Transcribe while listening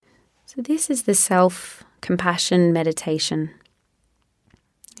So this is the self-compassion meditation.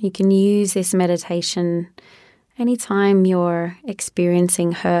 You can use this meditation anytime you're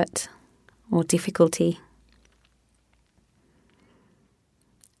experiencing hurt or difficulty.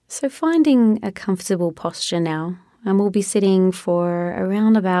 So finding a comfortable posture now, and we'll be sitting for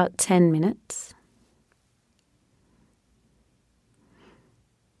around about 10 minutes.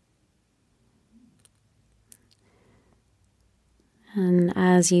 And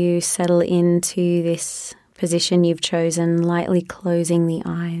as you settle into this position you've chosen, lightly closing the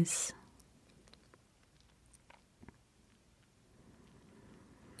eyes.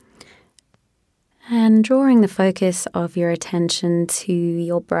 And drawing the focus of your attention to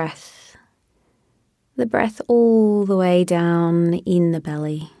your breath. The breath all the way down in the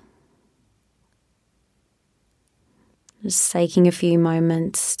belly. Just taking a few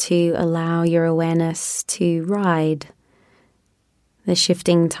moments to allow your awareness to ride the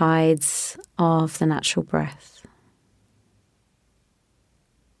shifting tides of the natural breath.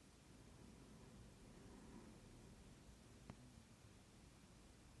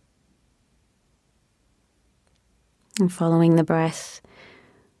 And following the breath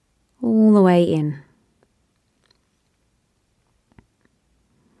all the way in.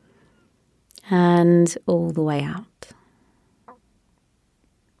 And all the way out.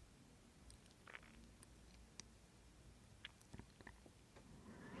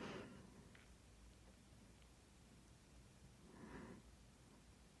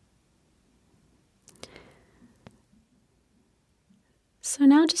 So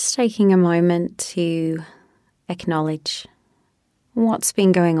now just taking a moment to acknowledge what's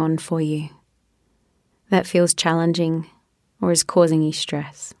been going on for you that feels challenging or is causing you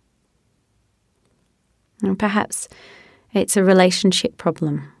stress. And perhaps it's a relationship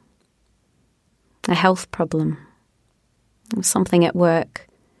problem, a health problem, or something at work.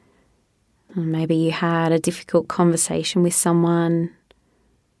 Or maybe you had a difficult conversation with someone,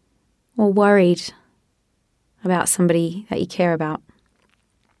 or worried about somebody that you care about.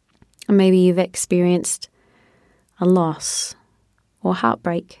 Or maybe you've experienced a loss or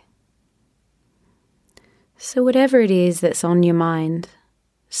heartbreak. So whatever it is that's on your mind,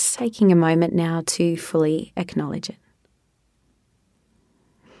 just taking a moment now to fully acknowledge it.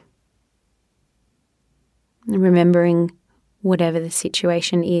 And remembering whatever the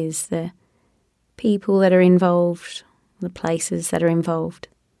situation is, the people that are involved, the places that are involved.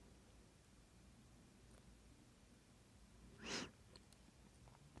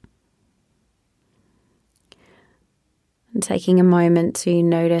 And taking a moment to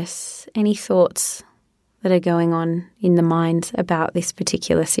notice any thoughts that are going on in the mind about this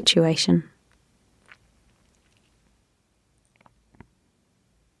particular situation.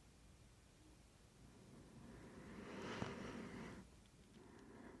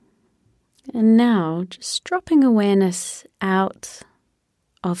 And now just dropping awareness out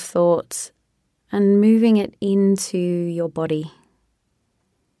of thoughts and moving it into your body.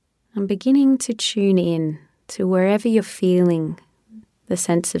 And beginning to tune in to wherever you're feeling the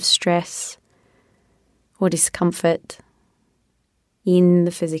sense of stress or discomfort in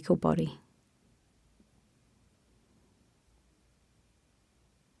the physical body.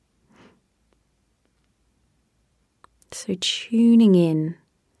 So tuning in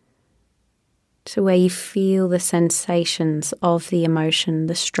to where you feel the sensations of the emotion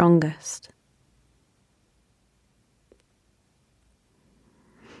the strongest.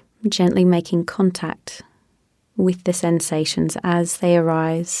 Gently making contact with the sensations as they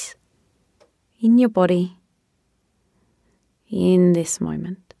arise in your body in this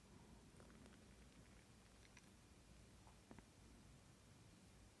moment.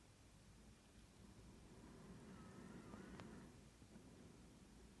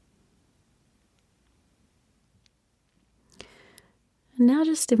 And now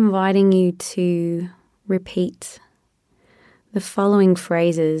just inviting you to repeat the following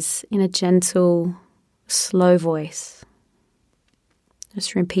phrases in a gentle, slow voice.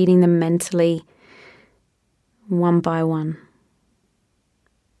 Just repeating them mentally, one by one.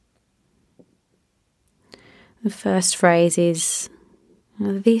 The first phrase is,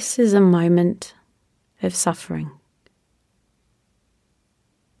 "This is a moment of suffering."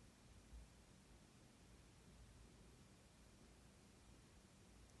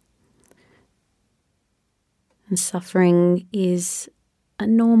 And suffering is a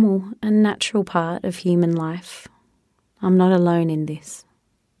normal and natural part of human life. I'm not alone in this.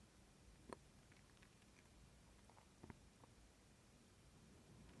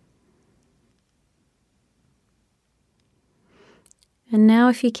 And now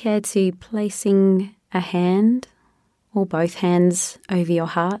if you care to, placing a hand or both hands over your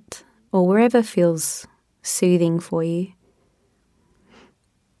heart or wherever feels soothing for you.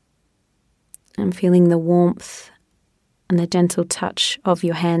 And feeling the warmth and the gentle touch of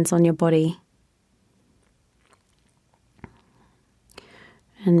your hands on your body.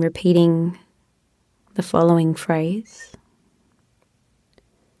 And repeating the following phrase.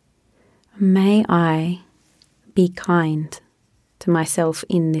 May I be kind to myself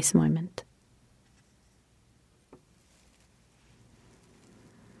in this moment.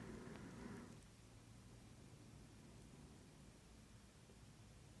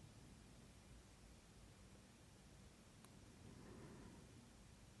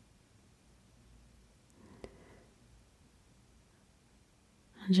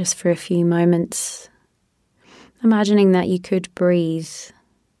 And just for a few moments, imagining that you could breathe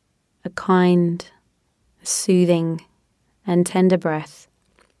a kind, soothing and tender breath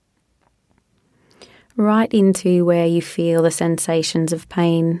right into where you feel the sensations of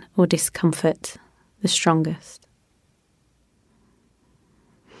pain or discomfort the strongest.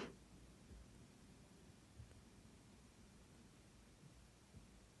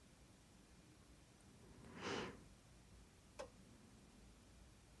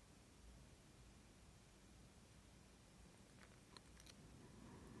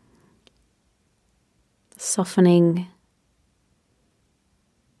 Softening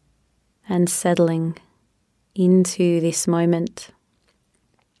and settling into this moment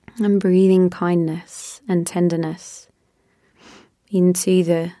and breathing kindness and tenderness into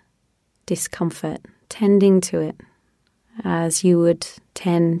the discomfort, tending to it as you would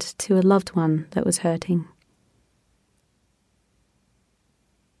tend to a loved one that was hurting.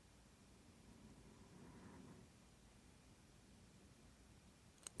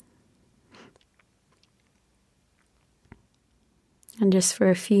 And just for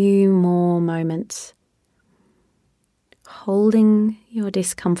a few more moments, holding your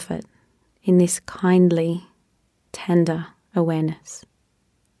discomfort in this kindly, tender awareness.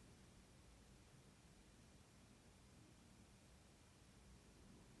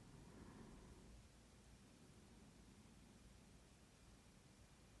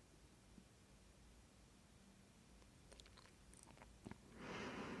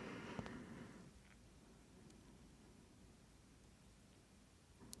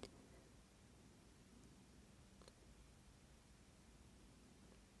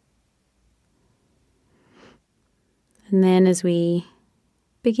 And then as we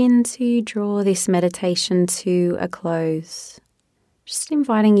begin to draw this meditation to a close, just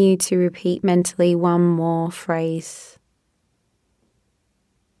inviting you to repeat mentally one more phrase.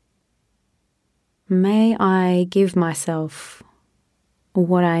 May I give myself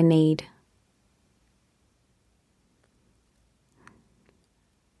what I need.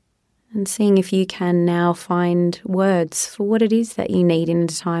 And seeing if you can now find words for what it is that you need in a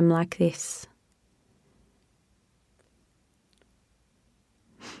time like this.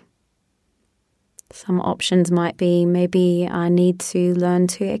 Some options might be, maybe I need to learn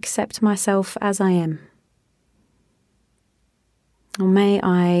to accept myself as I am. Or may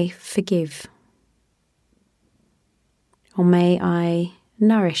I forgive. Or may I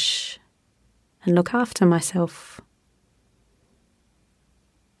nourish and look after myself.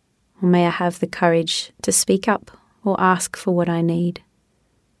 Or may I have the courage to speak up or ask for what I need.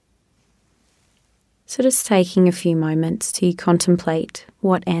 So just taking a few moments to contemplate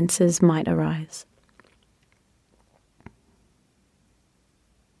what answers might arise.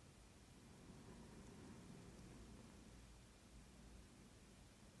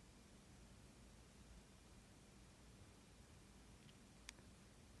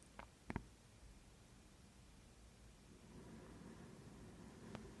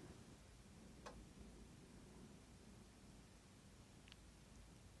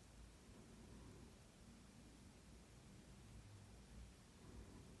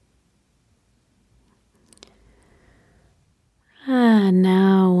 And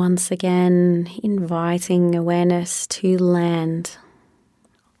now, once again, inviting awareness to land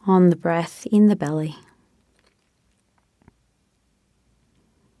on the breath in the belly.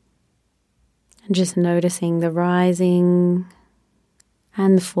 And just noticing the rising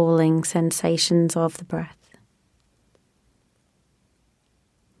and the falling sensations of the breath.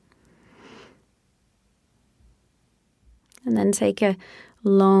 And then take a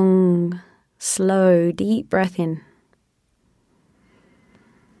long, slow, deep breath in.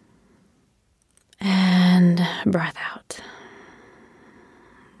 And breath out.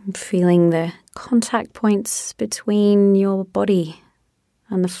 Feeling the contact points between your body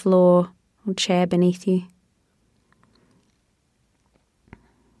and the floor or chair beneath you.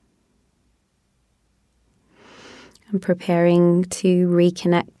 And preparing to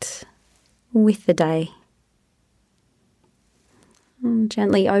reconnect with the day. And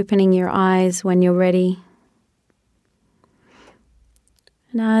gently opening your eyes when you're ready.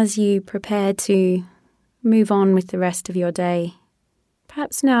 And as you prepare to move on with the rest of your day,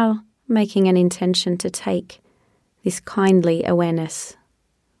 perhaps now making an intention to take this kindly awareness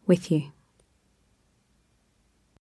with you.